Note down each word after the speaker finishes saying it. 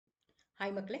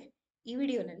Hi ಮಕ್ಕಳೇ, ಈ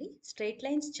ವಿಡಿಯೋನಲ್ಲಿ ಸ್ಟ್ರೇಟ್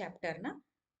ಲೈನ್ಸ್ ಚಾಪ್ಟರ್ನ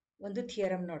ಒಂದು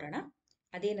ಥಿಯರಮ್ ನೋಡೋಣ.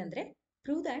 ಅದೇನಂದ್ರೆ,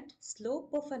 prove that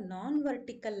slope of a non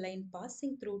vertical line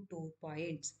passing through 2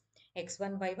 points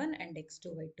x1 y1 and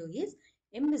x2 y2 is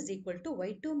m is equal to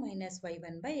y2 minus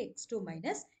y1 by x2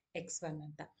 minus x1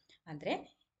 ಅಂತ. ಅಂದ್ರೆ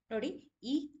ನೋಡಿ,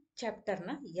 ಈ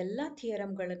ಚಾಪ್ಟರ್ನ ಎಲ್ಲಾ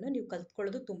ಥಿಯರಮ್ಗಳನ್ನು ನೀವು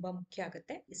ಕಲ್ತ್ಕೊಳ್ಳೋದು ತುಂಬಾ ಮುಖ್ಯ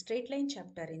ಆಗುತ್ತೆ. ಸ್ಟ್ರೇಟ್ ಲೈನ್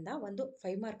ಚಾಪ್ಟರ್ ಇಂದ ಒಂದು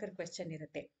 5 ಮಾರ್ಕರ್ ಕ್ವೆಶ್ಚನ್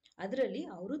ಇರುತ್ತೆ. ಅದರಲ್ಲಿ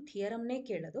ಅವರು ಥಿಯರಮ್ನೇ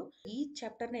ಕೇಳೋದು. ಈ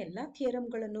ಚಾಪ್ಟರ್ನ ಎಲ್ಲಾ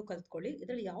ಥಿಯರಮ್ಗಳನ್ನು ಕಲ್ತ್ಕೊಳ್ಳಿ,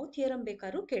 ಇದರಲ್ಲಿ ಯಾವ ಥಿಯರಮ್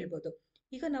ಬೇಕಾದ್ರೂ ಕೇಳ್ಬೋದು.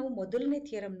 ಈಗ ನಾವು ಮೊದಲನೇ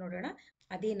ಥಿಯರಮ್ ನೋಡೋಣ.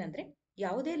 ಅದೇನಂದ್ರೆ,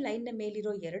 ಯಾವುದೇ ಲೈನ್ ನ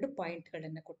ಮೇಲಿರೋ 2 ಪಾಯಿಂಟ್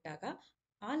ಗಳನ್ನ ಕೊಟ್ಟಾಗ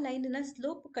ಆ ಲೈನ್ ನ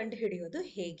ಸ್ಲೋಪ್ ಕಂಡು ಹಿಡಿಯೋದು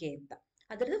ಹೇಗೆ ಅಂತ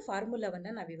ಅದರದ್ದು ಫಾರ್ಮುಲಾವನ್ನ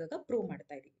ನಾವಿವಾಗ ಪ್ರೂವ್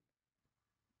ಮಾಡ್ತಾ ಇದೀವಿ.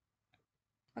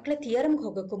 ಮಕ್ಕಳ, ಥಿಯರಮ್ಗೆ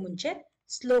ಹೋಗೋಕ್ಕೂ ಮುಂಚೆ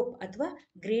ಸ್ಲೋಪ್ ಅಥವಾ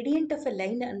ಗ್ರೇಡಿಯಂಟ್ ಆಫ್ ಎ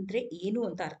ಲೈನ್ ಅಂದ್ರೆ ಏನು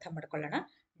ಅಂತ ಅರ್ಥ ಮಾಡ್ಕೊಳ್ಳೋಣ.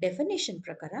 ಡೆಫಿನೇಷನ್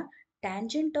ಪ್ರಕಾರ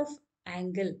ಟ್ಯಾಂಜೆಂಟ್ ಆಫ್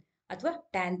ಆಂಗಲ್ ಅಥವಾ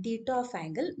tan theta of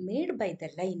angle made by the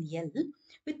line L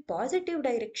with positive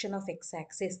direction of X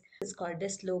Axis is called the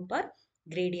slope R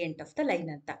gradient of the line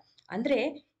ಅಂತ. ಅಂದ್ರೆ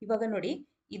ಇವಾಗ ನೋಡಿ,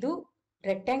 ಇದು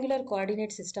ರೆಕ್ಟ್ಯಾಂಗ್ಯುಲರ್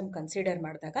ಕೋಆರ್ಡಿನೇಟ್ ಸಿಸ್ಟಮ್ ಕನ್ಸಿಡರ್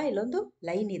ಮಾಡಿದಾಗ ಇಲ್ಲೊಂದು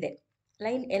line ಇದೆ,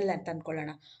 line L ಅಂತ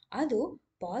ಅನ್ಕೊಳ್ಳೋಣ. ಅದು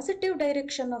positive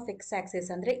direction of X Axis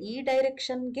ಅಂದ್ರೆ ಈ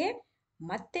ಡೈರೆಕ್ಷನ್ಗೆ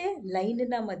ಮತ್ತೆ ಲೈನ್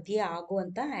ನ ಮಧ್ಯೆ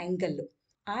ಆಗುವಂತ ಆಂಗಲ್,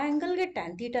 ಆ ಆಂಗಲ್ಗೆ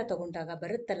ಟ್ಯಾನ್ ಥೀಟಾ ತಗೊಂಡಾಗ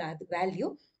ಬರುತ್ತಲ್ಲ ಅದು ವ್ಯಾಲ್ಯೂ,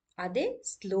 ಅದೇ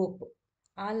ಸ್ಲೋಪ್.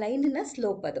 ಆ ಲೈನ್ ನ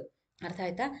ಸ್ಲೋಪ್ ಅದು. ಅರ್ಥ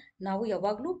ಆಯ್ತಾ? ನಾವು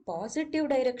ಯಾವಾಗ್ಲೂ positive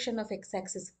direction of X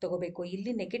Axis ತಗೋಬೇಕು.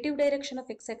 ಇಲ್ಲಿ negative direction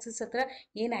of X Axis ಹತ್ರ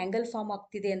ಏನ್ ಆಂಗಲ್ ಫಾರ್ಮ್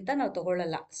ಆಗ್ತಿದೆ ಅಂತ ನಾವು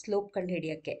ತಗೊಳ್ಳಲ್ಲ ಸ್ಲೋಪ್ ಕಂಡು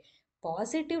ಹಿಡಿಯಕ್ಕೆ.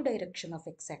 Positive direction of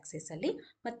X Axis ಅಲ್ಲಿ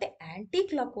ಮತ್ತೆ ಆಂಟಿ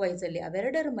ಕ್ಲಾಕ್ ವೈಸ್ ಅಲ್ಲಿ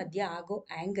ಅವೆರಡರ ಮಧ್ಯೆ ಆಗೋ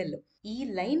ಆಂಗಲ್, ಈ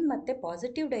ಲೈನ್ ಮತ್ತೆ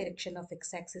positive direction of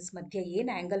X Axis ಮಧ್ಯೆ ಏನ್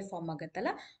ಆಂಗಲ್ ಫಾರ್ಮ್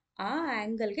ಆಗತ್ತಲ್ಲ, ಆ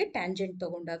ಆಂಗಲ್ಗೆ ಟ್ಯಾಂಜೆಂಟ್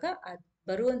ತಗೊಂಡಾಗ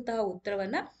ಬರುವಂತಹ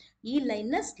ಉತ್ತರವನ್ನ ಈ ಲೈನ್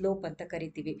ನ ಸ್ಲೋಪ್ ಅಂತ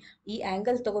ಕರಿತೀವಿ. ಈ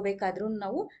ಆಂಗಲ್ ತಗೋಬೇಕಾದ್ರೂ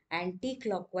ನಾವು ಆಂಟಿ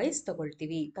ಕ್ಲಾಕ್ ವೈಸ್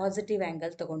ತಗೊಳ್ತೀವಿ, ಪಾಸಿಟಿವ್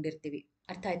ಆಂಗಲ್ ತಗೊಂಡಿರ್ತೀವಿ.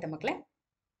 ಅರ್ಥ ಆಯ್ತಾ ಮಕ್ಕಳೇ?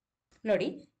 ನೋಡಿ,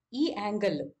 ಈ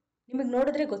ಆಂಗಲ್ ನಿಮಗೆ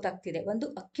ನೋಡಿದ್ರೆ ಗೊತ್ತಾಗ್ತಿದೆ, ಒಂದು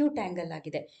ಅಕ್ಯೂಟ್ ಆಂಗಲ್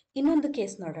ಆಗಿದೆ. ಇನ್ನೊಂದು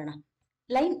ಕೇಸ್ ನೋಡೋಣ.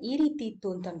 ಲೈನ್ ಈ ರೀತಿ ಇತ್ತು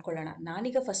ಅಂತ ಅನ್ಕೊಳ್ಳೋಣ.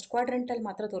 ನಾನೀಗ ಫಸ್ಟ್ ಕ್ವಾಡ್ರೆಂಟ್ ಅಲ್ಲಿ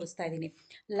ಮಾತ್ರ ತೋರಿಸ್ತಾ ಇದ್ದೀನಿ.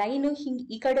 ಲೈನು ಹಿಂಗ್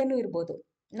ಈ ಕಡೆನೂ ಇರ್ಬೋದು,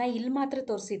 ನಾ ಇಲ್ಲಿ ಮಾತ್ರ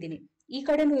ತೋರಿಸಿದ್ದೀನಿ, ಈ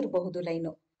ಕಡೆನೂ ಇರಬಹುದು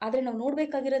ಲೈನು. ಆದ್ರೆ ನಾವು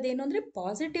ನೋಡ್ಬೇಕಾಗಿರೋದು ಏನು ಅಂದ್ರೆ,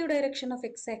 positive direction of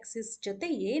X Axis ಜೊತೆ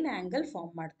ಏನ್ ಆಂಗಲ್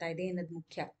ಫಾರ್ಮ್ ಮಾಡ್ತಾ ಇದೆ ಅನ್ನೋದು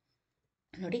ಮುಖ್ಯ.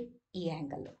 ನೋಡಿ, ಈ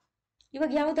ಆಂಗಲ್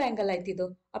ಇವಾಗ ಯಾವ್ದು ಆಂಗಲ್ ಆಯ್ತಿದು?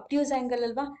 ಅಬ್ಟ್ಯೂಸ್ ಆಂಗಲ್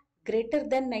ಅಲ್ವಾ? Greater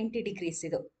than 90 degrees.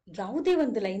 ಇದು ಯಾವುದೇ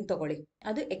ಒಂದು ಲೈನ್ ತಗೊಳ್ಳಿ,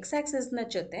 ಅದು ಎಕ್ಸ್ ಆಕ್ಸಿಸ್ ನ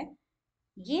ಜೊತೆ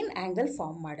ಏನ್ ಆಂಗಲ್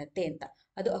ಫಾರ್ಮ್ ಮಾಡುತ್ತೆ ಅಂತ.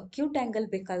 ಅದು ಅಕ್ಯೂಟ್ ಆಂಗಲ್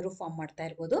ಬೇಕಾದ್ರೂ ಫಾರ್ಮ್ ಮಾಡ್ತಾ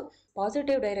ಇರ್ಬೋದು,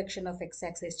 positive direction of X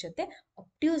Axis ಜೊತೆ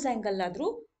ಅಬ್ಟ್ಯೂಸ್ ಆಂಗಲ್ ಆದ್ರೂ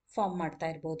ಫಾರ್ಮ್ ಮಾಡ್ತಾ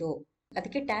ಇರ್ಬೋದು.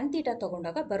 ಅದಕ್ಕೆ ಟ್ಯಾನ್ ಥೀಟಾ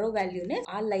ತಗೊಂಡಾಗ ಬರೋ ವ್ಯಾಲ್ಯೂನೇ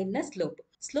ಆ ಲೈನ್ ನ ಸ್ಲೋಪ್.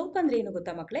 ಸ್ಲೋಪ್ ಅಂದ್ರೆ ಏನು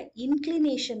ಗೊತ್ತಾ ಮಕ್ಕಳೇ?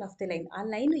 ಇನ್ಕ್ಲಿನೇಷನ್ ಆಫ್ ದ ಲೈನ್, ಆ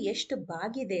ಲೈನ್ ಎಷ್ಟು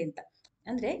ಬಾಗಿದೆ ಅಂತ.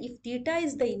 ಅಂದ್ರೆ if theta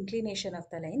is the inclination of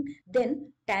the line, then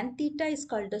tan theta is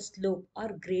called the slope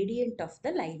R gradient of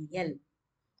the line L.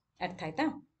 ಅರ್ಥ ಆಯ್ತಾ?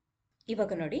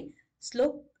 ಇವಾಗ ನೋಡಿ,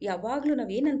 ಸ್ಲೋಪ್ ಯಾವಾಗ್ಲೂ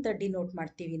ನಾವ್ ಏನಂತ ಡಿನೋಟ್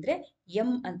ಮಾಡ್ತೀವಿ ಅಂದ್ರೆ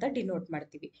ಎಂ ಅಂತ ಡಿನೋಟ್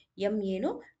ಮಾಡ್ತೀವಿ. ಎಂ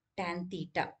ಏನು? Tan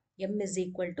theta. M is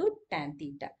equal to tan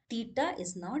theta. Theta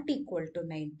is not equal to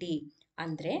 90.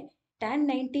 ಅಂದ್ರೆ ಟ್ಯಾನ್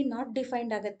 90 ನಾಟ್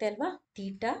ಡಿಫೈನ್ಡ್ ಆಗತ್ತೆ ಅಲ್ವಾ?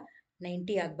 ಥೀಟಾ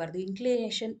 90 ಆಗ್ಬಾರ್ದು.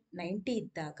 ಇನ್ಕ್ಲಿನೇಷನ್ 90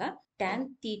 ಇದ್ದಾಗ tan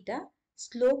theta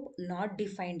slope not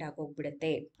defined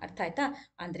ಆಗೋಗ್ಬಿಡುತ್ತೆ. ಅರ್ಥ ಆಯ್ತಾ?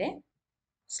 ಅಂದ್ರೆ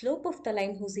slope of the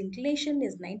line whose inclination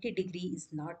is 90 degree is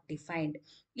not defined.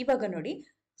 ಇವಾಗ ನೋಡಿ,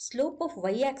 ಸ್ಲೋಪ್ ಆಫ್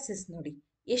ವೈ ಆಕ್ಸಿಸ್ ನೋಡಿ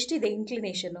ಎಷ್ಟಿದೆ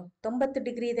ಇನ್ಕ್ಲಿನೇಷನ್? 90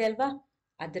 ಡಿಗ್ರಿ ಇದೆ ಅಲ್ವಾ?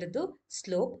 ಅದರದ್ದು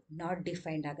ಸ್ಲೋಪ್ ನಾಟ್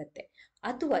ಡಿಫೈನ್ಡ್ ಆಗತ್ತೆ.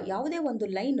 ಅಥವಾ ಯಾವುದೇ ಒಂದು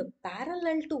line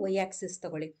parallel to Y Axis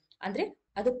ತಗೊಳ್ಳಿ, ಅಂದ್ರೆ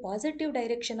ಅದು positive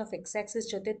direction of X Axis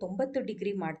ಜೊತೆ 90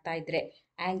 ಡಿಗ್ರಿ ಮಾಡ್ತಾ ಇದ್ರೆ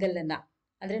ಆಂಗಲ್ ಅನ್ನ,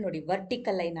 ಅಂದ್ರೆ ನೋಡಿ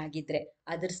ವರ್ಟಿಕಲ್ ಲೈನ್ ಆಗಿದ್ರೆ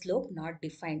ಅದರ ಸ್ಲೋಪ್ ನಾಟ್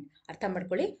ಡಿಫೈನ್ಡ್. ಅರ್ಥ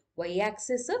ಮಾಡ್ಕೊಳ್ಳಿ, ವೈ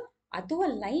ಆಕ್ಸಿಸ್ ಅಥವಾ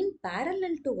line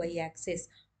parallel to Y Axis,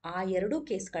 ಆ ಎರಡು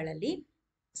ಕೇಸ್ಗಳಲ್ಲಿ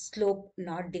ಸ್ಲೋಪ್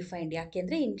ನಾಟ್ ಡಿಫೈನ್ಡ್.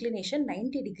 ಯಾಕೆಂದ್ರೆ ಇನ್ಕ್ಲಿನೇಷನ್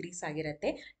 90 ಡಿಗ್ರೀಸ್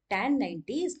ಆಗಿರತ್ತೆ, ಟ್ಯಾನ್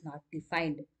 90 ಇಸ್ ನಾಟ್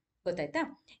ಡಿಫೈನ್ಡ್. ಗೊತ್ತಾಯ್ತಾ?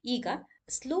 ಈಗ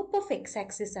ಸ್ಲೋಪ್ ಆಫ್ ಎಕ್ಸ್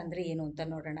ಆಕ್ಸಿಸ್ ಅಂದ್ರೆ ಏನು ಅಂತ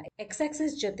ನೋಡೋಣ. ಎಕ್ಸ್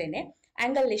ಆಕ್ಸಿಸ್ ಜೊತೆನೆ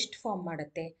ಆಂಗಲ್ ಎಷ್ಟು ಫಾರ್ಮ್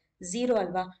ಮಾಡುತ್ತೆ? 0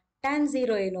 ಅಲ್ವಾ? ಟ್ಯಾನ್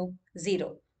 0 ಏನು? 0.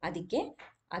 ಅದಕ್ಕೆ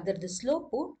ಅದರದ್ದು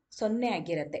ಸ್ಲೋಪು 0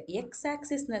 ಆಗಿರತ್ತೆ. ಎಕ್ಸ್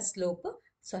ಆಕ್ಸಿಸ್ ನ ಸ್ಲೋಪ್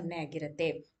 0 ಆಗಿರತ್ತೆ.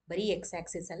 ಬರೀ ಎಕ್ಸ್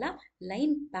ಆಕ್ಸಿಸ್ ಅಲ್ಲ,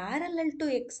 line parallel to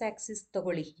X Axis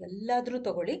ತಗೊಳ್ಳಿ, ಎಲ್ಲಾದ್ರೂ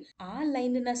ತಗೊಳ್ಳಿ, ಆ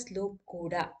ಲೈನ್ ನ ಸ್ಲೋಪ್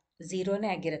ಕೂಡ 0ನೇ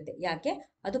ಆಗಿರುತ್ತೆ. ಯಾಕೆ?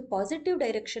 ಅದು positive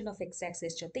direction of X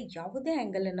Axis ಜೊತೆ ಯಾವುದೇ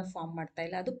ಆಂಗಲ್ ಅನ್ನ ಫಾರ್ಮ್ ಮಾಡ್ತಾ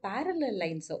ಇಲ್ಲ, ಅದು ಪ್ಯಾರಲಲ್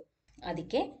ಲೈನ್ಸ್.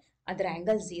 ಅದಕ್ಕೆ ಅದರ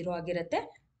ಆಂಗಲ್ 0 ಆಗಿರತ್ತೆ,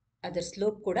 ಅದರ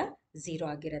ಸ್ಲೋಪ್ ಕೂಡ 0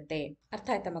 ಆಗಿರತ್ತೆ. ಅರ್ಥ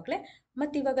ಆಯ್ತಾ ಮಕ್ಕಳೇ?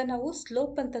 ಮತ್ತೆ ಇವಾಗ ನಾವು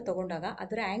ಸ್ಲೋಪ್ ಅಂತ ತಗೊಂಡಾಗ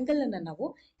ಅದರ ಆಂಗಲ್ ಅನ್ನ ನಾವು,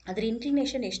 ಅದರ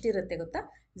ಇನ್ಕ್ಲಿನೇಷನ್ ಎಷ್ಟಿರುತ್ತೆ ಗೊತ್ತಾ?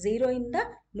 0 ಇಂದ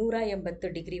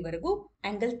 180 ಡಿಗ್ರಿ ವರೆಗೂ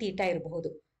ಆಂಗಲ್ ಥೀಟಾ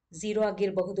ಇರಬಹುದು. 0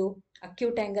 ಆಗಿರಬಹುದು,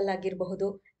 ಅಕ್ಯೂಟ್ ಆಂಗಲ್ ಆಗಿರಬಹುದು,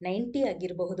 90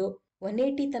 ಆಗಿರಬಹುದು,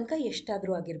 180 ತನಕ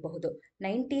ಎಷ್ಟಾದರೂ ಆಗಿರಬಹುದು.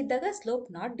 90 ಇದ್ದಾಗ ಸ್ಲೋಪ್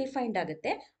ನಾಟ್ ಡಿಫೈನ್ಡ್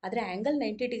ಆಗುತ್ತೆ, ಆದರೆ angle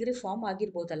 90 degree form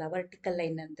ಆಗಿರ್ಬೋದಲ್ಲ vertical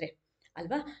line ಅಂದರೆ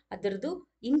ಅಲ್ವಾ. ಅದರದ್ದು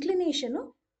ಇನ್ಕ್ಲಿನೇಷನು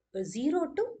 0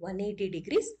 to 180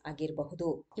 ಡಿಗ್ರೀಸ್ ಆಗಿರಬಹುದು.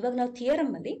 ಇವಾಗ ನಾವು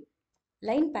ಥಿಯರಮ್ ಅಲ್ಲಿ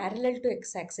line parallel to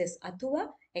X Axis ಅಥವಾ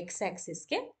ಎಕ್ಸ್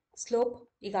ಆಕ್ಸಿಸ್ಗೆ ಸ್ಲೋಪ್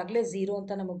ಈಗಾಗಲೇ 0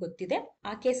 ಅಂತ ನಮಗೆ ಗೊತ್ತಿದೆ,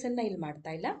 ಆ ಕೇಸನ್ನ ಇಲ್ಲಿ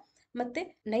ಮಾಡ್ತಾ ಇಲ್ಲ. ಮತ್ತೆ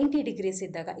 90 ಡಿಗ್ರೀಸ್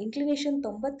ಇದ್ದಾಗ, ಇನ್ಕ್ಲಿನೇಷನ್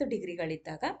 90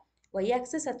 ಡಿಗ್ರಿಗಳಿದ್ದಾಗ ವೈ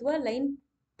ಆಕ್ಸಿಸ್ ಅಥವಾ line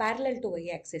parallel to Y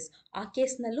Axis, ಆ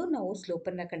ಕೇಸ್ನಲ್ಲೂ ನಾವು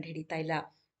ಸ್ಲೋಪನ್ನು ಕಂಡು ಹಿಡಿತಾ ಇಲ್ಲ.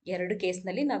 ಎರಡು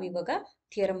ಕೇಸ್ನಲ್ಲಿ ನಾವಿವಾಗ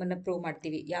ಥಿಯರಮ್ ಅನ್ನು ಪ್ರೂವ್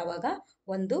ಮಾಡ್ತೀವಿ. ಯಾವಾಗ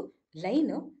ಒಂದು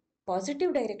line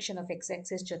positive direction of X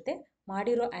Axis ಜೊತೆ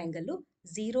ಮಾಡಿರೋ ಆ್ಯಂಗಲ್ಲು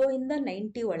 0 ಇಂದ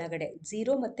 90 ಒಳಗಡೆ,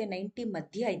 0 ಮತ್ತು 90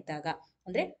 ಮಧ್ಯ ಇದ್ದಾಗ,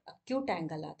 ಅಂದರೆ ಅಕ್ಯೂಟ್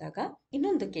ಆ್ಯಂಗಲ್ ಆದಾಗ.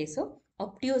 ಇನ್ನೊಂದು ಕೇಸು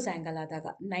ಅಬ್ಟ್ಯೂಸ್ ಆ್ಯಂಗಲ್ ಆದಾಗ,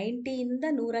 90 ಇಂದ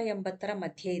 180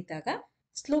 ಮಧ್ಯೆ ಇದ್ದಾಗ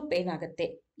ಸ್ಲೋಪ್ ಏನಾಗುತ್ತೆ.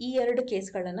 ಈ ಎರಡು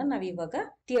ಕೇಸ್ಗಳನ್ನು ನಾವಿವಾಗ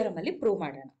ಥಿಯರಮ್ ಅಲ್ಲಿ ಪ್ರೂವ್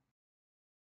ಮಾಡೋಣ.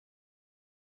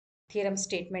 ಥಿಯರಮ್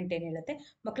ಸ್ಟೇಟ್ಮೆಂಟ್ ಏನು ಹೇಳುತ್ತೆ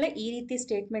ಮಕ್ಕಳೇ, ಈ ರೀತಿ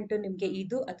ಸ್ಟೇಟ್ಮೆಂಟು ನಿಮಗೆ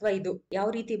ಇದು ಅಥವಾ ಇದು ಯಾವ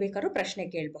ರೀತಿ ಬೇಕಾದ್ರೂ ಪ್ರಶ್ನೆ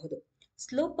ಕೇಳಬಹುದು.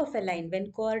 Slope of A line when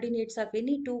coordinates of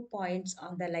any 2 points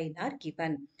on the line are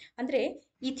given. ಅಂದರೆ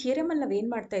ಈ ಥಿಯರಮ್ ಅಲ್ಲಿ ನಾವೇನು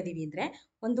ಮಾಡ್ತಾ ಇದ್ದೀವಿ ಅಂದರೆ,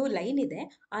 ಒಂದು ಲೈನ್ ಇದೆ,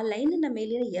 ಆ ಲೈನಿನ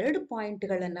ಮೇಲಿನ 2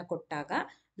 ಪಾಯಿಂಟ್ಗಳನ್ನು ಕೊಟ್ಟಾಗ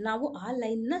ನಾವು ಆ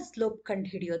ಲೈನ್ನ ಸ್ಲೋಪ್ ಕಂಡು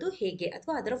ಹಿಡಿಯೋದು ಹೇಗೆ,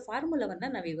 ಅಥವಾ ಅದರ ಫಾರ್ಮುಲಾವನ್ನು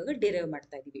ನಾವಿವಾಗ ಡಿರೈವ್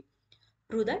ಮಾಡ್ತಾ ಇದ್ದೀವಿ.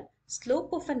 Prove that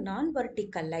slope of a non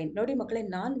vertical line. ನೋಡಿ ಮಕ್ಕಳೇ,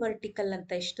 ನಾನ್ ವರ್ಟಿಕಲ್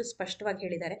ಅಂತ ಎಷ್ಟು ಸ್ಪಷ್ಟವಾಗಿ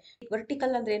ಹೇಳಿದ್ದಾರೆ.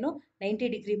 ವರ್ಟಿಕಲ್ ಅಂದ್ರೇನು, 90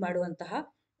 ಡಿಗ್ರಿ ಮಾಡುವಂತಹ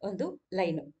ಒಂದು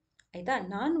ಲೈನು, ಆಯ್ತಾ.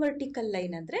 ನಾನ್ ವರ್ಟಿಕಲ್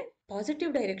ಲೈನ್ ಅಂದ್ರೆ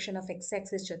positive direction of X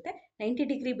Axis ಜೊತೆ 90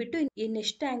 ಡಿಗ್ರಿ ಬಿಟ್ಟು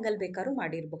ಇನ್ನೆಷ್ಟು ಆಂಗಲ್ ಬೇಕಾದ್ರೂ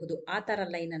ಮಾಡಿರಬಹುದು, ಆ ತರ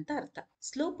ಲೈನ್ ಅಂತ ಅರ್ಥ.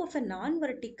 Slope of a non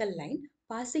vertical line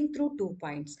passing through 2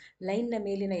 points. Line ನ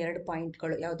ಮೇಲಿನ 2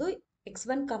 ಪಾಯಿಂಟ್ಗಳು ಯಾವುದು,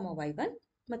 x1, y1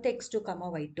 ಮತ್ತೆ x2,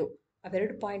 y2.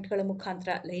 ಅವೆರಡು ಪಾಯಿಂಟ್ಗಳ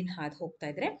ಮುಖಾಂತರ ಲೈನ್ ಹಾದು ಹೋಗ್ತಾ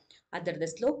ಇದ್ರೆ ಅದರದ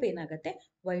ಸ್ಲೋಪ್ ಏನಾಗುತ್ತೆ,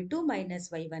 y2 minus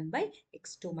y1 by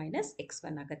x2 minus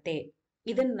x1 ಆಗುತ್ತೆ.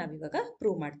 ಇದನ್ನು ನಾವಿವಾಗ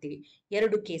ಪ್ರೂವ್ ಮಾಡ್ತೀವಿ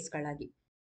ಎರಡು ಕೇಸ್ಗಳಾಗಿ.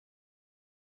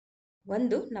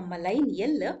 ಒಂದು ನಮ್ಮ line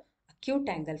L acute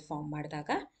angle form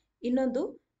ಮಾಡಿದಾಗ, ಇನ್ನೊಂದು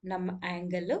ನಮ್ಮ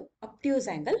ಆಂಗಲ್ ಅಬ್ಟ್ಯೂಸ್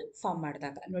ಆಂಗಲ್ ಫಾರ್ಮ್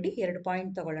ಮಾಡಿದಾಗ. ನೋಡಿ, ಎರಡು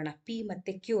ಪಾಯಿಂಟ್ ತಗೊಳ್ಳೋಣ, ಪಿ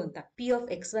ಮತ್ತೆ ಕ್ಯೂ ಅಂತ. ಪಿ ಆಫ್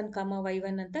x1,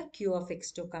 y1 ಅಂತ, ಕ್ಯೂ ಆಫ್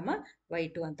x2,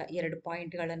 y2 ಅಂತ ಎರಡು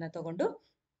ಪಾಯಿಂಟ್ಗಳನ್ನ ತಗೊಂಡು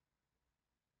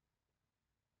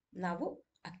ನಾವು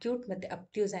ಅಕ್ಯೂಟ್ ಮತ್ತೆ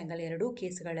ಅಬ್ಟ್ಯೂಸ್ ಆಂಗಲ್ ಎರಡೂ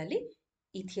ಕೇಸ್ಗಳಲ್ಲಿ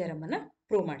ಈ ಥಿಯರಮ್ ಅನ್ನ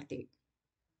ಪ್ರೂವ್ ಮಾಡ್ತೀವಿ.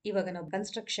 ಇವಾಗ ನಾವು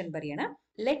ಕನ್ಸ್ಟ್ರಕ್ಷನ್ ಬರೆಯೋಣ.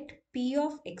 Let P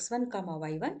of x1,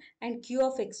 y1 and Q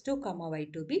of x2,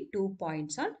 y2 B 2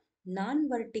 points on non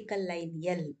vertical line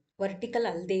L. Vertical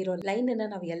ಅಲ್ಲದೆ ಇರೋ ಲೈನ್ ಅನ್ನ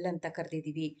ನಾವು ಎಲ್ ಅಂತ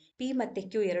ಕರೆದಿದ್ದೀವಿ. ಪಿ ಮತ್ತೆ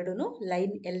ಕ್ಯೂ ಎರಡೂ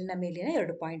ಲೈನ್ ಎಲ್ ನ ಮೇಲಿನ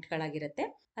 2 ಪಾಯಿಂಟ್ಗಳಾಗಿರುತ್ತೆ.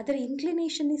 ಅದರ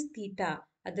ಇನ್ಕ್ಲಿನೇಷನ್ ಇಸ್ ಥೀಟಾ.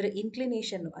 ಅದರ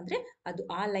ಇನ್ಕ್ಲಿನೇಷನ್ ಅಂದ್ರೆ ಅದು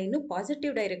ಆ line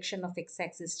positive direction of X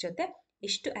Axis ಜೊತೆ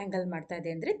ಎಷ್ಟು ಆಂಗಲ್ ಮಾಡ್ತಾ ಇದೆ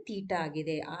ಅಂದ್ರೆ ಥೀಟಾ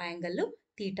ಆಗಿದೆ, ಆ ಆಂಗಲ್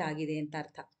ಥೀಟಾ ಆಗಿದೆ ಅಂತ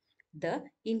ಅರ್ಥ. The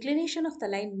inclination of the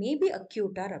line may be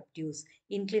acute R ಅಬ್ಟ್ಯೂಸ್.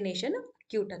 Inclination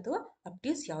acute ಅಥವಾ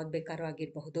ಅಬ್ಟ್ಯೂಸ್ ಯಾವ್ದು ಬೇಕಾದ್ರೂ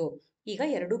ಆಗಿರಬಹುದು. ಈಗ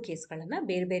ಎರಡೂ ಕೇಸ್ಗಳನ್ನ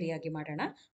ಬೇರೆ ಬೇರೆಯಾಗಿ ಮಾಡೋಣ.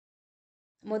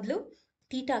 ಮೊದಲು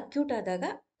ಥೀಟಾ ಅಕ್ಯೂಟ್ ಆದಾಗ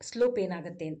ಸ್ಲೋಪ್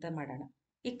ಏನಾಗುತ್ತೆ ಅಂತ ಮಾಡೋಣ.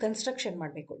 ಈಗ ಕನ್ಸ್ಟ್ರಕ್ಷನ್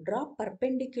ಮಾಡಬೇಕು. Draw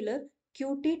perpendicular Q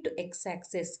T to X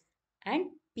Axis and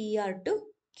P R to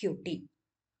Q T.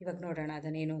 ಇವಾಗ ನೋಡೋಣ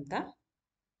ಅದನ್ನೇನು ಅಂತ.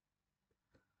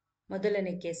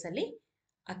 ಮೊದಲನೇ ಕೇಸಲ್ಲಿ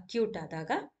ಅಕ್ಯೂಟ್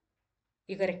ಆದಾಗ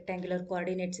ಈಗ ರೆಕ್ಟ್ಯಾಂಗ್ಯುಲರ್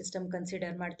ಕೋಆರ್ಡಿನೇಟ್ ಸಿಸ್ಟಮ್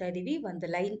ಕನ್ಸಿಡರ್ ಮಾಡ್ತಾ ಇದ್ದೀವಿ. ಒಂದು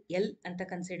ಲೈನ್ ಎಲ್ ಅಂತ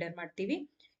ಕನ್ಸಿಡರ್ ಮಾಡ್ತೀವಿ.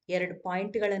 ಎರಡು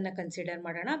ಪಾಯಿಂಟ್ಗಳನ್ನ ಕನ್ಸಿಡರ್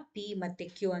ಮಾಡೋಣ, ಪಿ ಮತ್ತೆ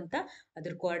ಕ್ಯೂ ಅಂತ.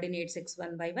 ಅದ್ರ coordinates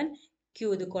x1, y1,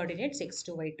 ಕ್ಯೂದು coordinates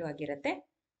x2, y2 ಆಗಿರುತ್ತೆ.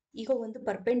 ಈಗ ಒಂದು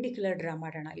ಪರ್ಪೆಂಡಿಕ್ಯುಲರ್ ಡ್ರಾ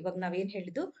ಮಾಡೋಣ. ಇವಾಗ ನಾವೇನು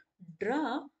ಹೇಳಿದ್ದು, draw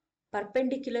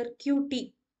perpendicular Q T.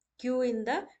 Q ಇಂದ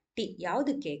ಟಿ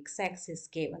ಯಾವುದಕ್ಕೆ, ಎಕ್ಸ್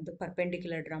ಆಕ್ಸಿಸ್ಗೆ ಒಂದು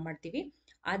ಪರ್ಪೆಂಡಿಕ್ಯುಲರ್ ಡ್ರಾ ಮಾಡ್ತೀವಿ.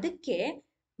 ಅದಕ್ಕೆ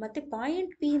ಮತ್ತೆ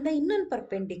ಪಾಯಿಂಟ್ ಪಿ ಇಂದ ಇನ್ನೊಂದು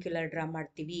ಪರ್ಪೆಂಡಿಕ್ಯುಲರ್ ಡ್ರಾ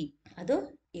ಮಾಡ್ತೀವಿ. ಅದು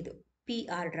ಇದು ಪಿ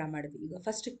ಆರ್ ಡ್ರಾ ಮಾಡಿದ್ವಿ. ಈಗ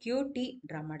ಫಸ್ಟ್ ಕ್ಯೂ ಟಿ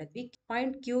ಡ್ರಾ ಮಾಡಿದ್ವಿ.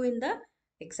 ಪಾಯಿಂಟ್ ಕ್ಯೂ ಇಂದ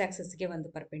ಎಕ್ಸ್ ಆಕ್ಸಿಸ್ಗೆ ಒಂದು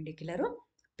ಪರ್ಪೆಂಡಿಕ್ಯುಲರು,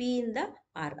 ಪಿ ಇಂದ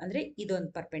ಆರ್ ಅಂದ್ರೆ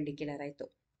ಇದೊಂದು ಪರ್ಪೆಂಡಿಕ್ಯುಲರ್ ಆಯ್ತು.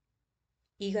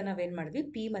 ಈಗ ನಾವೇನ್ ಮಾಡಿದ್ವಿ,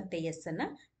 ಪಿ ಮತ್ತೆ ಎಸ್ ಅನ್ನ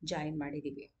ಜಾಯಿನ್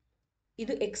ಮಾಡಿದೀವಿ.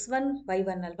 ಇದು x1,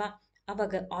 y1 ಅಲ್ವಾ.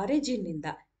 ಅವಾಗ ಆರಿಜಿನ್ ಇಂದ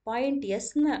ಪಾಯಿಂಟ್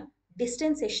ಎಸ್ ನ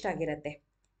ಡಿಸ್ಟೆನ್ಸ್ ಎಷ್ಟಾಗಿರತ್ತೆ,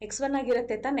 x1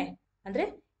 ಆಗಿರತ್ತೆ ತಾನೆ. ಅಂದ್ರೆ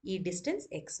ಈ ಡಿಸ್ಟೆನ್ಸ್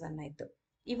x1 ಆಯ್ತು.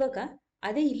 ಇವಾಗ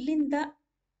ಅದೇ ಇಲ್ಲಿಂದ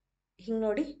ಹಿಂಗ್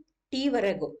ನೋಡಿ ಟಿ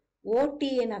ವರೆಗೂ ಓ ಟಿ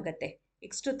ಏನಾಗತ್ತೆ,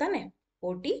 x2 ತಾನೆ.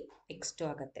 ಓ ಟಿ x2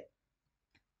 ಆಗತ್ತೆ.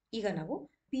 ಈಗ ನಾವು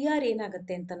ಪಿ ಆರ್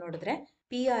ಏನಾಗತ್ತೆ ಅಂತ ನೋಡಿದ್ರೆ,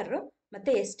 ಪಿ ಆರ್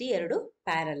ಮತ್ತೆ ಎಸ್ ಟಿ ಎರಡು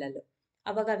ಪ್ಯಾರಲಲ್.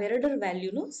 ಅವಾಗ ಅವೆರಡರ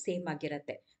ವ್ಯಾಲ್ಯೂನು ಸೇಮ್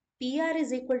ಆಗಿರತ್ತೆ. P R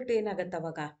is equal to ಏನಾಗತ್ತೆ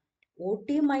ಅವಾಗ, ಓ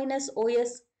ಟಿ ಮೈನಸ್ ಓ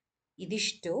ಎಸ್.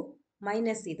 ಇದಿಷ್ಟು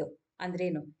ಮೈನಸ್ ಇದು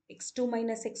ಅಂದ್ರೇನು, x2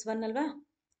 ಮೈನಸ್ x1 ಅಲ್ವಾ.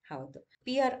 ಹೌದು.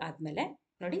 ಪಿ ಆರ್ ಆದ್ಮೇಲೆ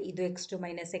ನೋಡಿ, ಇದು x2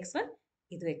 ಮೈನಸ್ x1,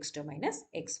 ಇದು x2 minus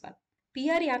x1. P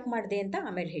R ಯಾಕೆ ಮಾಡಿದೆ ಅಂತ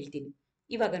ಆಮೇಲೆ ಹೇಳ್ತೀನಿ.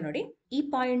 ಇವಾಗ ನೋಡಿ, ಈ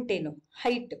ಪಾಯಿಂಟ್ ಏನು,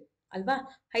 ಹೈಟ್ ಅಲ್ವಾ.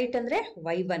 ಹೈಟ್ ಅಂದ್ರೆ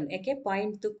y1. ಯಾಕೆ,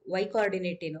 ಪಾಯಿಂಟ್ ವೈ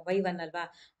ಕೋಆರ್ಡಿನೇಟ್ ಏನು y1 ಅಲ್ವಾ.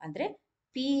 ಅಂದ್ರೆ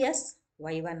ಪಿ ಎಸ್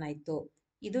y1 ಆಯ್ತು.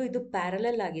 ಇದು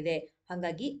ಪ್ಯಾರಲಲ್ ಆಗಿದೆ,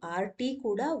 ಹಾಗಾಗಿ RT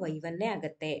ಕೂಡ y1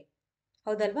 ಆಗತ್ತೆ.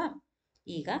 ಹೌದಲ್ವಾ?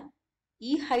 ಈಗ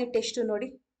ಈ ಹೈಟ್ ಎಷ್ಟು ನೋಡಿ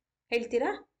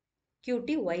ಹೇಳ್ತೀರಾ? QT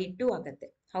y2 ಆಗತ್ತೆ.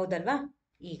 ಹೌದಲ್ವಾ?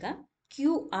 ಈಗ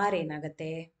QR ಏನಾಗತ್ತೆ?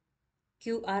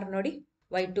 QR ನೋಡಿ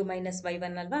y2 ಮೈನಸ್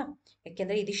y1 ಅಲ್ವಾ?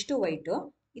 ಯಾಕೆಂದ್ರೆ ಇದಿಷ್ಟು y2,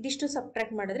 ಇದಿಷ್ಟು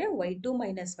ಸಬ್ಟ್ರಾಕ್ಟ್ ಮಾಡಿದ್ರೆ y2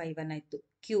 ಮೈನಸ್ y1 ಆಯ್ತು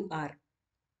QR.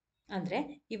 ಅಂದ್ರೆ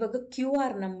ಇವಾಗ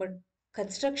QR ನಮ್ಮ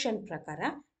ಕನ್ಸ್ಟ್ರಕ್ಷನ್ ಪ್ರಕಾರ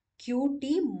QT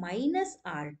ಮೈನಸ್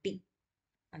RT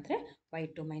ಅಂದ್ರೆ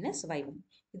y2 ಮೈನಸ್ y1.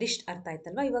 ಇದಿಷ್ಟು ಅರ್ಥ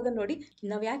ಆಯ್ತಲ್ವಾ? ಇವಾಗ ನೋಡಿ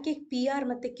ನಾವು ಯಾಕೆ PR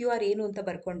ಮತ್ತೆ QR ಏನು ಅಂತ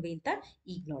ಬರ್ಕೊಂಡ್ವಿ ಅಂತ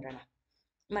ಈಗ ನೋಡೋಣ.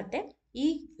 ಮತ್ತೆ ಈ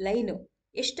ಲೈನು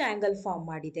ಎಷ್ಟು ಆಂಗಲ್ ಫಾರ್ಮ್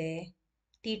ಮಾಡಿದೆ?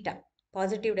 Theta,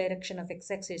 positive direction of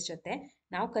X Axis ಜೊತೆ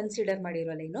ನಾವು ಕನ್ಸಿಡರ್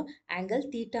ಮಾಡಿರೋ ಲೈನು ಆಂಗಲ್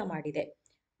ಥೀಟಾ ಮಾಡಿದೆ.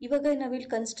 ಇವಾಗ ನಾವಿಲ್ಲಿ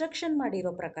ಕನ್ಸ್ಟ್ರಕ್ಷನ್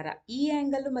ಮಾಡಿರೋ ಪ್ರಕಾರ ಈ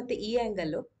ಆಂಗಲ್ ಮತ್ತೆ ಈ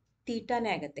ಆಂಗಲ್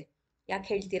ಥೀಟಾನೇ ಆಗತ್ತೆ. ಯಾಕೆ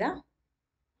ಹೇಳ್ತೀರಾ?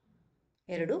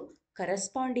 ಎರಡು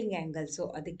ಕರೆಸ್ಪಾಂಡಿಂಗ್ ಆಂಗಲ್ಸು,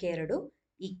 ಅದಕ್ಕೆ ಎರಡು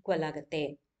ಈಕ್ವಲ್ ಆಗತ್ತೆ.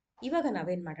 ಇವಾಗ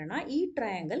ನಾವೇನ್ ಮಾಡೋಣ, ಈ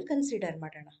ಟ್ರಯಾಂಗಲ್ ಕನ್ಸಿಡರ್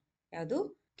ಮಾಡೋಣ. ಯಾವುದು?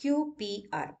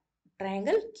 QPR.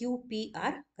 ಟ್ರಯಾಂಗಲ್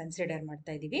QPR ಕನ್ಸಿಡರ್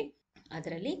ಮಾಡ್ತಾ ಇದೀವಿ.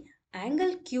 ಅದರಲ್ಲಿ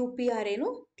ಆಂಗಲ್ QPR ಏನು?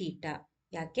 ಥೀಟಾ.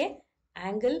 ಯಾಕೆ?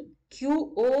 ಆಂಗಲ್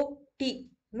QOT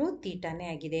ಥೀಟಾನೇ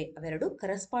ಆಗಿದೆ. ಅವೆರಡು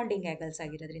ಕರೆಸ್ಪಾಂಡಿಂಗ್ ಆಂಗಲ್ಸ್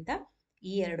ಆಗಿರೋದ್ರಿಂದ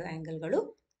ಈ ಎರಡು ಆಂಗಲ್ಗಳು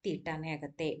ಥೀಟಾನೇ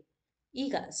ಆಗತ್ತೆ.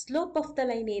 ಈಗ ಸ್ಲೋಪ್ ಆಫ್ ದ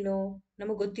ಲೈನ್ ಏನು?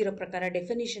 ನಮಗೆ ಗೊತ್ತಿರೋ ಪ್ರಕಾರ,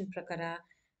 ಡೆಫಿನಿಷನ್ ಪ್ರಕಾರ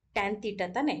ಟ್ಯಾನ್ ಥೀಟಾ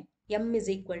ತಾನೆ. M is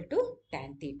equal to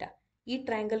tan theta. ಈ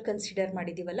ಟ್ರಯಾಂಗಲ್ ಕನ್ಸಿಡರ್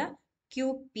ಮಾಡಿದೀವಲ್ಲ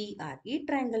QPR, ಈ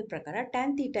ಟ್ರಯಾಂಗಲ್ ಪ್ರಕಾರ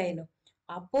ಟ್ಯಾನ್ ಥೀಟಾ ಏನು?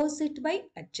 Opposite by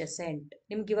adjacent.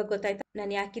 ನಿಮ್ಗೆ ಇವಾಗ ಗೊತ್ತಾಯ್ತಾ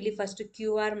ನಾನು ಯಾಕೆ ಇಲ್ಲಿ ಫಸ್ಟ್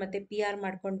QR ಮತ್ತೆ PR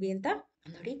ಮಾಡ್ಕೊಂಡ್ವಿ ಅಂತ?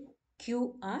 ನೋಡಿ,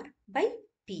 QR ಬೈ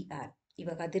PR.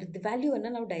 ಇವಾಗ ಅದ್ರದ್ದು ವ್ಯಾಲ್ಯೂ ಅನ್ನ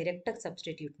ನಾವು ಡೈರೆಕ್ಟ್ ಆಗಿ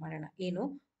ಸಬ್ಸ್ಟಿಟ್ಯೂಟ್ ಮಾಡೋಣ. ಏನು?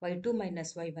 y2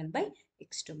 minus y1 by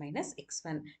x2 minus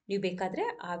x1. ನೀವು ಬೇಕಾದ್ರೆ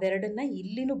ಅವೆರಡನ್ನ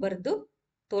ಇಲ್ಲಿನೂ ಬರೆದು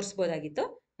ತೋರಿಸ್ಬೋದಾಗಿತ್ತು,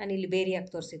 ನಾನು ಇಲ್ಲಿ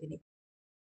ಬೇರೆಯಾಗಿ ತೋರಿಸಿದ್ದೀನಿ.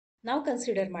 ನಾವು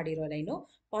ಕನ್ಸಿಡರ್ ಮಾಡಿರೋ line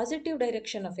positive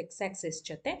direction of X Axis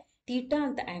ಜೊತೆ ಥೀಟಾ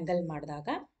ಅಂತ ಆಂಗಲ್ ಮಾಡಿದಾಗ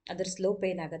ಅದರ ಸ್ಲೋಪ್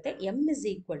ಏನಾಗುತ್ತೆ? M is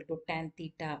equal to tan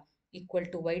theta equal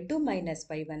to y2 minus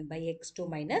y1 by x2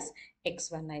 minus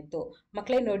x1 ಆಯ್ತು.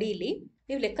 ಮಕ್ಕಳೇ ನೋಡಿ, ಇಲ್ಲಿ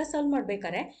ನೀವು ಲೆಕ್ಕ ಸಾಲ್ವ್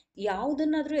ಮಾಡ್ಬೇಕಾದ್ರೆ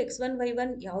ಯಾವುದನ್ನಾದ್ರೂ x1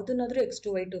 y1 ಯಾವುದನ್ನಾದ್ರೂ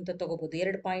x2 y2 ಅಂತ ತಗೋಬಹುದು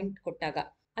ಎರಡು ಪಾಯಿಂಟ್ ಕೊಟ್ಟಾಗ.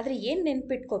 ಆದ್ರೆ ಏನ್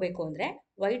ನೆನ್ಪಿಟ್ಕೋಬೇಕು ಅಂದ್ರೆ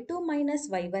y2 ಮೈನಸ್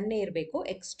y1 ಇರಬೇಕು,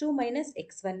 x2 ಮೈನಸ್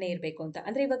x1 ಇರಬೇಕು ಅಂತ.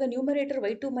 ಅಂದ್ರೆ ಇವಾಗ numerator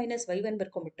y2 minus y1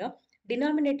 ಬರ್ಕೊಂಡ್ಬಿಟ್ಟು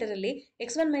denominator ಅಲ್ಲಿ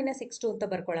x1 ಮೈನಸ್ x2 ಅಂತ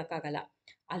ಬರ್ಕೊಳಕ್ಕಾಗಲ್ಲ.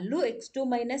 ಅಲ್ಲೂ x2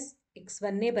 ಮೈನಸ್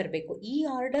x1 ಬರಬೇಕು. ಈ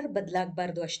ಆರ್ಡರ್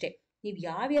ಬದಲಾಗಬಾರ್ದು ಅಷ್ಟೇ. ನೀವು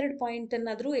ಯಾವ ಎರಡು point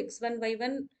ಅನ್ನಾದ್ರೂ x1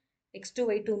 y1 x2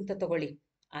 y2 ಅಂತ ತಗೊಳ್ಳಿ,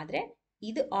 ಆದ್ರೆ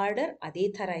ಇದು ಆರ್ಡರ್ ಅದೇ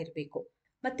ತರ ಇರಬೇಕು.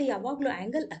 ಮತ್ತೆ ಯಾವಾಗ್ಲೂ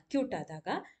ಆಂಗಲ್ ಅಕ್ಯೂಟ್ ಆದಾಗ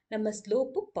ನಮ್ಮ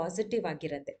ಸ್ಲೋಪ್ ಪಾಸಿಟಿವ್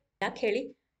ಆಗಿರುತ್ತೆ. ಯಾಕೆ ಹೇಳಿ?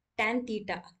 Tan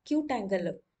theta acute angle.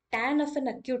 Tan of an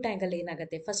acute angle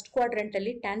ಏನಾಗುತ್ತೆ? ಫಸ್ಟ್ ಕ್ವಾಡ್ರೆಂಟ್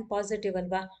ಅಲ್ಲಿ ಟ್ಯಾನ್ ಪಾಸಿಟಿವ್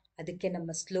ಅಲ್ವಾ? ಅದಕ್ಕೆ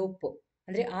ನಮ್ಮ ಸ್ಲೋಪ್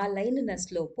ಅಂದ್ರೆ ಆ ಲೈನ್ ನ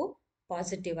ಸ್ಲೋಪ್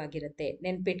ಪಾಸಿಟಿವ್ ಆಗಿರುತ್ತೆ.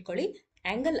 ನೆನ್ಪಿಟ್ಕೊಳ್ಳಿ,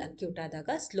 ಆಂಗಲ್ ಅಕ್ಯೂಟ್ ಆದಾಗ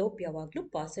ಸ್ಲೋಪ್ ಯಾವಾಗ್ಲೂ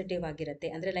ಪಾಸಿಟಿವ್ ಆಗಿರುತ್ತೆ.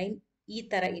 ಅಂದ್ರೆ ಲೈನ್ ಈ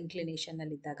ತರ ಇನ್ಕ್ಲಿನೇಷನ್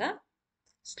ಅಲ್ಲಿ ಇದ್ದಾಗ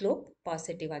ಸ್ಲೋಪ್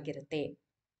ಪಾಸಿಟಿವ್ ಆಗಿರುತ್ತೆ.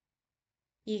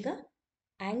 ಈಗ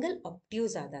ಆಂಗಲ್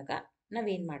ಅಬ್ಟ್ಯೂಸ್ ಆದಾಗ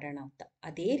ನಾವೇನ್ ಮಾಡೋಣ ಅಂತ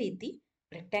ಅದೇ ರೀತಿ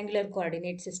ರೆಕ್ಟ್ಯಾಂಗ್ಯುಲರ್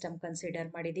ಕೋಆರ್ಡಿನೇಟ್ ಸಿಸ್ಟಮ್ ಕನ್ಸಿಡರ್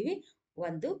ಮಾಡಿದೀವಿ,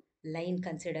 ಒಂದು ಲೈನ್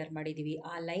ಕನ್ಸಿಡರ್ ಮಾಡಿದೀವಿ.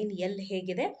 ಆ ಲೈನ್ ಎಲ್ಲಿ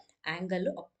ಹೇಗಿದೆ? ಆಂಗಲ್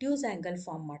ಅಬ್ಟ್ಯೂಸ್ ಆಂಗಲ್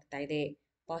ಫಾರ್ಮ್ ಮಾಡ್ತಾ ಇದೆ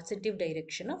positive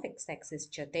direction of X Axis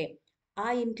ಜೊತೆ. ಆ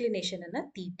ಇನ್ಕ್ಲಿನೇಷನ್ ಅನ್ನ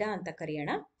ಥೀಟಾ ಅಂತ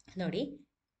ಕರೆಯೋಣ. ನೋಡಿ,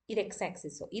 ಇದು ಎಕ್ಸ್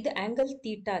ಆಕ್ಸಿಸ್, ಇದು ಆಂಗಲ್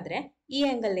ಥೀಟಾ ಆದ್ರೆ ಈ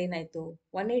ಆಂಗಲ್ ಏನಾಯ್ತು?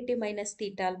 180 ಮೈನಸ್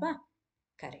ಥೀಟಾ ಅಲ್ವಾ?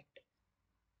 ಕರೆಕ್ಟ್.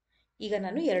 ಈಗ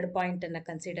ನಾನು ಎರಡು ಪಾಯಿಂಟ್ ಅನ್ನ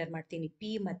ಕನ್ಸಿಡರ್ ಮಾಡ್ತೀನಿ, P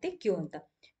ಮತ್ತೆ Q ಅಂತ.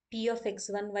 P of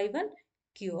x1 y1,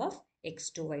 Q of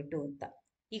x2 y2 ಅಂತ.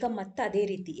 ಈಗ ಮತ್ತೆ ಅದೇ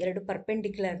ರೀತಿ ಎರಡು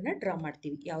ಪರ್ಪೆಂಡಿಕ್ಯುಲರ್ ನ ಡ್ರಾ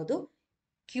ಮಾಡ್ತೀವಿ. ಯಾವುದು?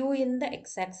 Q ಇಂದ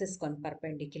ಎಕ್ಸ್ ಆಕ್ಸಿಸ್ ಒಂದು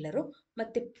ಪರ್ಪೆಂಡಿಕ್ಯುಲರ್,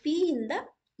 ಮತ್ತೆ P ಇಂದ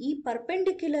ಈ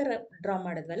ಪರ್ಪೆಂಡಿಕ್ಯುಲರ್ ಡ್ರಾ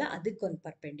ಮಾಡಿದ್ವಲ್ಲ ಅದಕ್ಕೊಂದು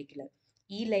ಪರ್ಪೆಂಡಿಕ್ಯುಲರ್,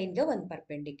 ಈ ಲೈನ್ಗೆ ಒಂದು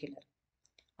ಪರ್ಪೆಂಡಿಕ್ಯುಲರ್.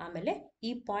 ಆಮೇಲೆ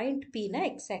ಈ ಪಾಯಿಂಟ್ P ನ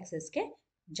ಎಕ್ಸ್ ಆಕ್ಸಿಸ್ಗೆ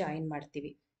ಜಾಯಿನ್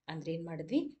ಮಾಡ್ತೀವಿ. ಅಂದ್ರೆ ಏನ್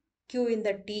ಮಾಡಿದ್ವಿ? Q ಇಂದ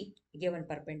T ಗೆ ಒಂದು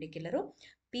ಪರ್ಪೆಂಡಿಕ್ಯುಲರ್,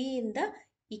 P ಇಂದ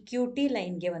ಈ QT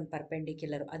ಲೈನ್ಗೆ ಒಂದು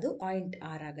ಪರ್ಪೆಂಡಿಕ್ಯುಲರ್, ಅದು ಪಾಯಿಂಟ್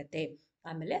R ಆಗತ್ತೆ.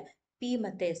 ಆಮೇಲೆ P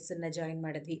ಮತ್ತೆ S ನ ಜಾಯಿನ್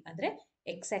ಮಾಡಿದ್ವಿ, ಅಂದ್ರೆ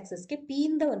ಎಕ್ಸ್ ಆಕ್ಸಿಸ್ಗೆ P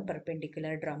ಇಂದ ಒಂದು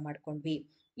ಪರ್ಪೆಂಡಿಕ್ಯುಲರ್ ಡ್ರಾ ಮಾಡ್ಕೊಂಡ್ವಿ.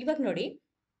 ಇವಾಗ ನೋಡಿ,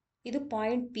 ಇದು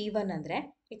ಪಾಯಿಂಟ್ P1 ಅಂದ್ರೆ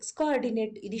ಎಕ್ಸ್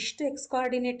ಕೋಆರ್ಡಿನೇಟ್, ಇದಿಷ್ಟು ಎಕ್ಸ್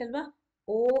ಕೋಆರ್ಡಿನೇಟ್ ಅಲ್ವಾ?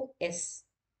 OS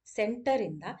ಸೆಂಟರ್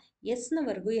ಇಂದ S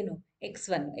ನವರೆಗೂ ಏನು?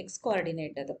 x1 ಎಕ್ಸ್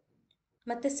ಕೋಆರ್ಡಿನೇಟ್ ಅದು.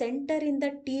 ಮತ್ತೆ ಸೆಂಟರ್ ಇಂದ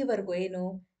T ವರೆಗೂ ಏನು?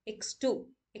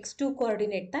 x2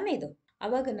 ಕೋಆರ್ಡಿನೇಟ್ ತಾನೇ ಇದು.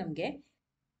 ಅವಾಗ ನಮ್ಗೆ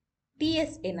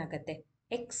TS ಏನಾಗತ್ತೆ?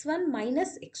 x1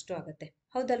 ಮೈನಸ್ x2 ಆಗತ್ತೆ.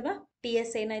 ಹೌದಲ್ವಾ?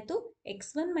 TS ಏನಾಯ್ತು?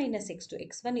 x1 minus x2.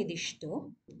 x1 ಇದಿಷ್ಟು,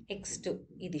 x2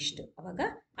 ಇದಿಷ್ಟು. ಅವಾಗ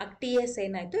TS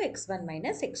ಏನಾಯ್ತು? x1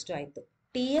 ಮೈನಸ್ x2 ಆಯ್ತು.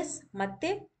 TS ಮತ್ತೆ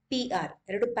PR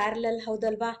ಎರಡು ಪ್ಯಾರಲಲ್,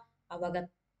 ಹೌದಲ್ವಾ? ಅವಾಗ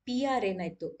PR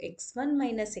ಏನಾಯ್ತು? x1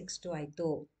 ಮೈನಸ್ x2 ಆಯ್ತು.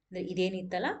 ಅಂದ್ರೆ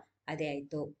ಇದೇನಿತ್ತಲ್ಲ ಅದೇ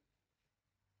ಆಯ್ತು.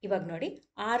 ಇವಾಗ ನೋಡಿ,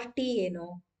 RT ಏನು?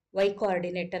 y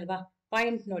ಕೋಆರ್ಡಿನೇಟ್ ಅಲ್ವಾ?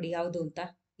 ಪಾಯಿಂಟ್ ನೋಡಿ ಯಾವುದು ಅಂತ,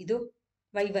 ಇದು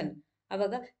y1.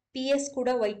 ಅವಾಗ ಪಿ ಎಸ್ ಕೂಡ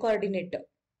y ಕೋಆರ್ಡಿನೇಟ್,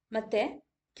 ಮತ್ತೆ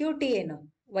ಕ್ಯೂ ಟಿ ಏನು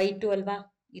y2 ಅಲ್ವಾ,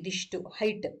 ಇದಿಷ್ಟು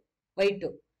ಹೈಟ್ y2,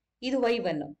 ಇದು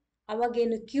y1.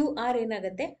 ಅವಾಗೇನು ಕ್ಯೂ ಆರ್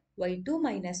ಏನಾಗುತ್ತೆ, y2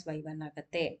 ಮೈನಸ್ y1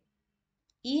 ಆಗುತ್ತೆ.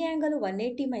 ಈ ಆಂಗಲ್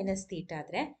 180 ಮೈನಸ್ ಥೀಟಾ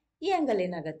ಆದ್ರೆ ಈ ಆಂಗಲ್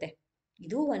ಏನಾಗುತ್ತೆ,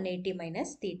 ಇದು 180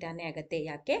 ಮೈನಸ್ ಥೀಟಾನೇ ಆಗುತ್ತೆ.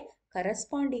 ಯಾಕೆ,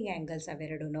 ಕರಸ್ಪಾಂಡಿಂಗ್ ಆಂಗಲ್ಸ್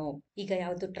ಅವೆರಡುನು. ಈಗ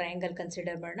ಯಾವ್ದು ಟ್ರಯಾಂಗಲ್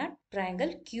ಕನ್ಸಿಡರ್ ಮಾಡೋಣ,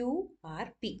 ಟ್ರಯಾಂಗಲ್ ಕ್ಯೂ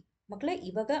ಆರ್ ಪಿ. ಮಕ್ಕಳೇ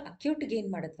ಇವಾಗ ಅಕ್ಯೂಟ್ಗೆ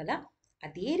ಏನ್ ಮಾಡಿದ್ವಲ್ಲ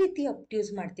ಅದೇ ರೀತಿ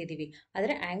ಅಬ್ಟ್ಯೂಸ್ ಮಾಡ್ತಿದೀವಿ,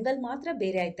 ಆದ್ರೆ ಆಂಗಲ್ ಮಾತ್ರ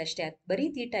ಬೇರೆ ಆಯ್ತು ಅಷ್ಟೇ. ಬರೀ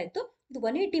ಥೀಟಾ ಆಯ್ತು, ಇದು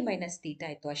 180 ಮೈನಸ್ ಥೀಟಾ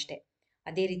ಆಯ್ತು ಅಷ್ಟೇ.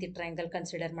 ಅದೇ ರೀತಿ ಟ್ರಯಾಂಗಲ್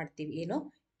ಕನ್ಸಿಡರ್ ಮಾಡ್ತೀವಿ, ಏನು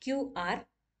ಕ್ಯೂ ಆರ್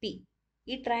ಪಿ.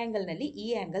 ಈ ಟ್ರಯಾಂಗಲ್ ನಲ್ಲಿ ಈ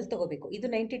ಆಂಗಲ್ ತಗೋಬೇಕು. ಇದು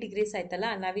 90 ಡಿಗ್ರೀಸ್ ಆಯ್ತಲ್ಲ,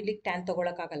 ನಾವಿಲ್ಲಿ ಟ್ಯಾನ್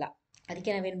ತಗೊಳಕ್ಕಾಗಲ್ಲ,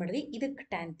 ಅದಕ್ಕೆ ನಾವೇನ್ ಮಾಡಿದ್ವಿ, ಇದಕ್ಕೆ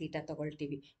ಟ್ಯಾನ್ ಥೀಟಾ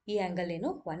ತಗೊಳ್ತೀವಿ. ಈ ಆಂಗಲ್ ಏನು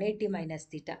 180 ಮೈನಸ್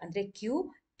ಥೀಟಾ ಅಂದ್ರೆ Q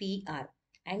P R.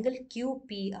 Angle Q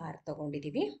P R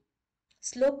ತಗೊಂಡಿದೀವಿ.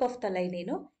 Slope of the line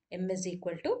ಏನು, M is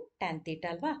equal to tan theta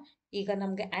ಅಲ್ವಾ. ಈಗ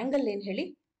ನಮ್ಗೆ ಆಂಗಲ್ ಏನ್ ಹೇಳಿ,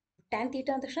 ಟ್ಯಾನ್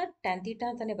ಥೀಟಾ ಅಂತ ತಕ್ಷಣ ಟ್ಯಾನ್ ಥೀಟಾ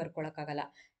ಅಂತಾನೆ ಬರ್ಕೊಳಕ್ಕಾಗಲ್ಲ.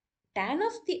 ಟ್ಯಾನ್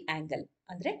ಆಫ್ ದಿ ಆಂಗಲ್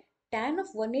ಅಂದ್ರೆ ಟ್ಯಾನ್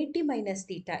ಆಫ್ 180 ಮೈನಸ್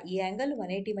ಥೀಟಾ. ಈ ಆಂಗಲ್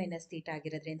 180 ಮೈನಸ್ ಥೀಟಾ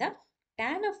ಆಗಿರೋದ್ರಿಂದ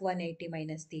tan of 180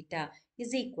 minus theta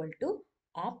is equal to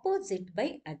opposite by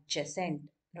adjacent.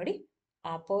 ನೋಡಿ,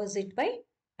 ಆಪೋಸಿಟ್ ಬೈ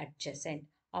ಅಡ್ಜಸೆಂಟ್.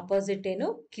 ಆಪೋಸಿಟ್ ಏನು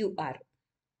ಕ್ಯೂ ಆರ್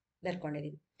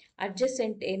ಬರ್ಕೊಂಡಿದೀವಿ,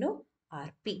 ಅಡ್ಜಸೆಂಟ್ ಏನು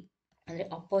R P, ಅಂದ್ರೆ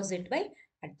opposite by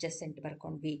adjacent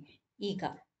ಬರ್ಕೊಂಡ್ವಿ. ಈಗ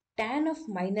tan of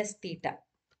minus theta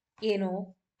ಏನು,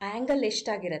 angle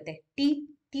ಎಷ್ಟಾಗಿರತ್ತೆ,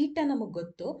 theta ನಮಗ್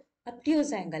ಗೊತ್ತು,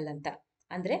 ಅಬ್ಟ್ಯೂಸ್ angle ಅಂತ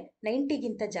ಅಂದ್ರೆ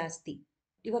 90ಗಿಂತ ಜಾಸ್ತಿ.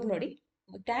 ಇವಾಗ ನೋಡಿ,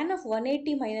 ಟ್ಯಾನ್ ಆಫ್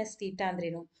 180 ಮೈನಸ್ ಥೀಟಾ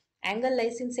ಅಂದ್ರೇನು, angle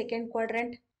lies in second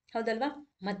quadrant, ಹೌದಲ್ವಾ.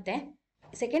 ಮತ್ತೆ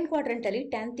ಸೆಕೆಂಡ್ ಕ್ವಾಡ್ರೆಂಟ್ ಅಲ್ಲಿ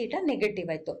ಟ್ಯಾನ್ ಥೀಟಾ ನೆಗೆಟಿವ್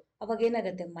ಆಯ್ತು, ಅವಾಗ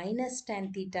ಏನಾಗುತ್ತೆ, ಮೈನಸ್ ಟ್ಯಾನ್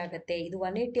ಥೀಟಾ ಆಗುತ್ತೆ. ಇದು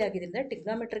 180 ಆಗಿದ್ರಿಂದ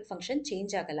ಟ್ರಿಗ್ನೋಮೆಟ್ರಿಕ್ ಫಂಕ್ಷನ್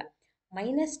ಚೇಂಜ್ ಆಗಲ್ಲ,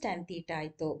 ಮೈನಸ್ ಟ್ಯಾನ್ ಥೀಟಾ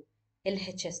ಆಯ್ತು ಎಲ್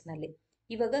ಎಚ್ ಎಸ್ ನಲ್ಲಿ.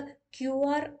 ಇವಾಗ ಕ್ಯೂ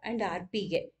ಆರ್ ಅಂಡ್ ಆರ್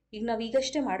ಪಿಗೆ ಈಗ ನಾವ್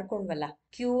ಈಗಷ್ಟೇ ಮಾಡ್ಕೊಂಡ್ವಲ್ಲ,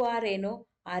 ಕ್ಯೂ ಆರ್ ಏನು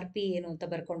ಆರ್ ಪಿ ಏನು ಅಂತ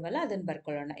ಬರ್ಕೊಂಡ್ವಲ್ಲ, ಅದನ್ನ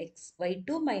ಬರ್ಕೊಳ್ಳೋಣ.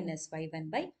 y2 minus y1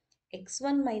 by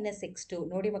x1 minus x2.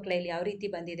 ನೋಡಿ ಮಕ್ಕಳ, ಇಲ್ಲಿ ಯಾವ ರೀತಿ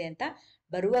ಬಂದಿದೆ ಅಂತ,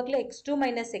 ಬರುವಾಗ್ಲೇ x2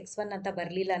 ಮೈನಸ್ x1 ಅಂತ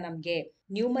ಬರ್ಲಿಲ್ಲ ನಮ್ಗೆ.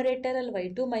 ನ್ಯೂಮರೇಟರ್ ಅಲ್ಲಿ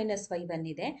y2 ಮೈನಸ್ y1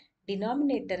 ಇದೆ,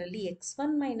 ಡಿನಾಮಿನೇಟರ್ ಅಲ್ಲಿ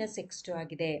x1 ಮೈನಸ್ x2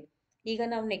 ಆಗಿದೆ. ಈಗ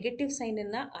ನಾವು ನೆಗೆಟಿವ್ ಸೈನ್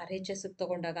ಅನ್ನ ಆರ್ ಎಚ್ ಎಸ್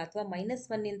ತಗೊಂಡಾಗ ಅಥವಾ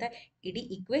 -1 ಇಂದ ಇಡೀ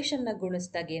ಇಕ್ವೇಶನ್ ನ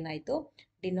ಗುಣಿಸಿದಾಗ ಏನಾಯ್ತು,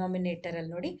 ಡಿನಾಮಿನೇಟರ್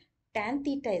ಅಲ್ಲಿ ನೋಡಿ tan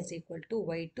theta is equal to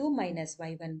y2 minus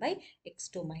y1 by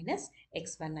x2 minus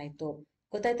x1 ಆಯ್ತು.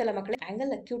 ಗೊತ್ತಾಯ್ತಲ್ಲ ಮಕ್ಕಳೇ,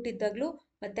 ಆಂಗಲ್ ಅಕ್ಯೂಟ್ ಇದ್ದಾಗ್ಲೂ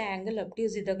ಮತ್ತೆ ಆಂಗಲ್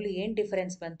ಅಬ್ಟ್ಯೂಸ್ ಇದ್ದಾಗ್ಲೂ ಏನ್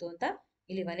ಡಿಫರೆನ್ಸ್ ಬಂತು ಅಂತ.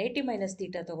 ಇಲ್ಲಿ 180 ಮೈನಸ್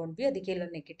ಥೀಟಾ ತಗೊಂಡ್ವಿ, ಅದಕ್ಕೆ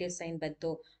ಇಲ್ಲೊಂದು ನೆಗೆಟಿವ್ ಸೈನ್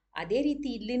ಬಂತು. ಅದೇ ರೀತಿ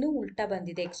ಇಲ್ಲಿನೂ ಉಲ್ಟಾ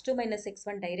ಬಂದಿದೆ, x2 ಮೈನಸ್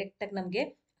x1 ಡೈರೆಕ್ಟ್ ಆಗಿ ನಮ್ಗೆ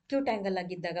ಅಕ್ಯೂಟ್ ಆಂಗಲ್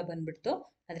ಆಗಿದ್ದಾಗ ಬಂದ್ಬಿಡ್ತು,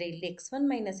 ಆದ್ರೆ ಇಲ್ಲಿ x1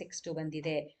 ಮೈನಸ್ x2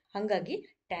 ಬಂದಿದೆ. ಹಾಗಾಗಿ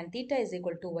tan theta is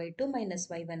equal to y2 minus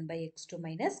y1 by x2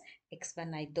 minus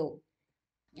x1 ಆಯ್ತು.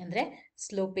 ಅಂದ್ರೆ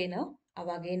ಸ್ಲೋಪ್ ಏನು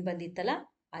ಅವಾಗ ಏನ್ ಬಂದಿತ್ತಲ್ಲ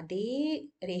ಅದೇ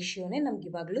ರೇಷಿಯೋನೇ ನಮ್ಗೆ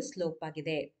ಇವಾಗ್ಲೂ ಸ್ಲೋಪ್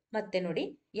ಆಗಿದೆ. ಮತ್ತೆ ನೋಡಿ,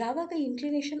 ಯಾವಾಗ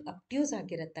ಇನ್ಕ್ಲಿನೇಷನ್ ಅಬ್ಟ್ಯೂಸ್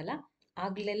ಆಗಿರತ್ತಲ್ಲ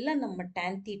ಆಗ್ಲೆಲ್ಲ ನಮ್ಮ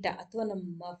ಟ್ಯಾನ್ ಥೀಟಾ ಅಥವಾ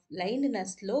ನಮ್ಮ ಲೈನ್ ನ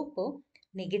ಸ್ಲೋಪ್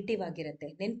ನೆಗೆಟಿವ್ ಆಗಿರುತ್ತೆ.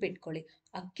 ನೆನ್ಪಿಟ್ಕೊಳ್ಳಿ,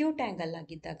 ಅಕ್ಯೂಟ್ ಆಂಗಲ್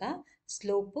ಆಗಿದ್ದಾಗ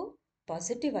ಸ್ಲೋಪ್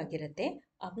ಪಾಸಿಟಿವ್ ಆಗಿರುತ್ತೆ,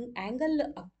 ಆಂಗಲ್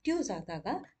ಅಬ್ಟ್ಯೂಸ್ ಆದಾಗ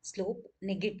ಸ್ಲೋಪ್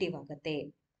ನೆಗೆಟಿವ್ ಆಗುತ್ತೆ.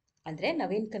 ಅಂದ್ರೆ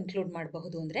ನಾವೇನ್ ಕನ್ಕ್ಲೂಡ್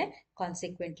ಮಾಡಬಹುದು ಅಂದ್ರೆ,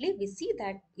 consequently V see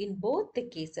that in both the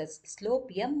cases slope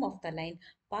m of the line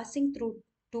passing through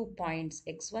 2 points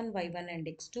x1 y1 and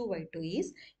x2 y2 is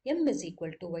m is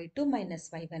equal to y2 minus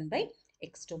y1 by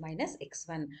x2 minus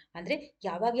x1. ಅಂದ್ರೆ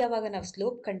ಯಾವಾಗ ನಾವು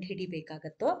slope ಕಂಡು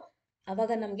ಹಿಡಿಬೇಕಾಗತ್ತೋ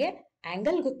ಅವಾಗ ನಮ್ಗೆ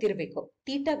angle ಗೊತ್ತಿರಬೇಕು,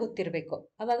 theta ಗೊತ್ತಿರಬೇಕು,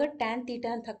 ಅವಾಗ tan theta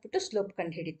ಅಂತ ಹಾಕ್ಬಿಟ್ಟು ಸ್ಲೋಪ್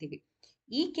ಕಂಡು ಹಿಡಿತೀವಿ.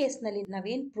 ಈ ಕೇಸ್ ನಲ್ಲಿ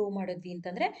ನಾವೇನ್ ಪ್ರೂವ್ ಮಾಡಿದ್ವಿ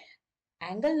ಅಂತಂದ್ರೆ,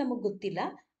 ಆಂಗಲ್ ನಮಗ್ ಗೊತ್ತಿಲ್ಲ,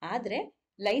 ಆದ್ರೆ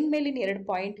ಲೈನ್ ಮೇಲಿನ 2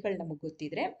 ಪಾಯಿಂಟ್ಗಳು ನಮಗೆ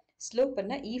ಗೊತ್ತಿದ್ರೆ ಸ್ಲೋಪ್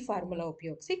ಅನ್ನ ಈ ಫಾರ್ಮುಲಾ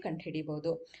ಉಪಯೋಗಿಸಿ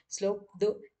ಕಂಡುಹಿಡಿಬಹುದು. ಸ್ಲೋಪ್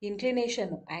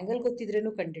ಇನ್ಕ್ಲಿನೇಷನ್ ಆಂಗಲ್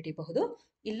ಗೊತ್ತಿದ್ರೇನು ಕಂಡುಹಿಡಿಬಹುದು,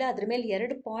 ಇಲ್ಲ ಅದ್ರ ಮೇಲೆ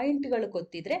 2 ಪಾಯಿಂಟ್ಗಳು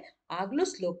ಗೊತ್ತಿದ್ರೆ ಆಗ್ಲೂ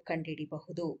ಸ್ಲೋಪ್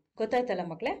ಕಂಡುಹಿಡಿಬಹುದು. ಗೊತ್ತಾಯ್ತಲ್ಲ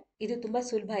ಮಕ್ಕಳೇ, ಇದು ತುಂಬಾ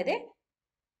ಸುಲಭ ಇದೆ,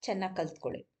 ಚೆನ್ನಾಗಿ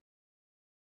ಕಲ್ತ್ಕೊಳ್ಳಿ.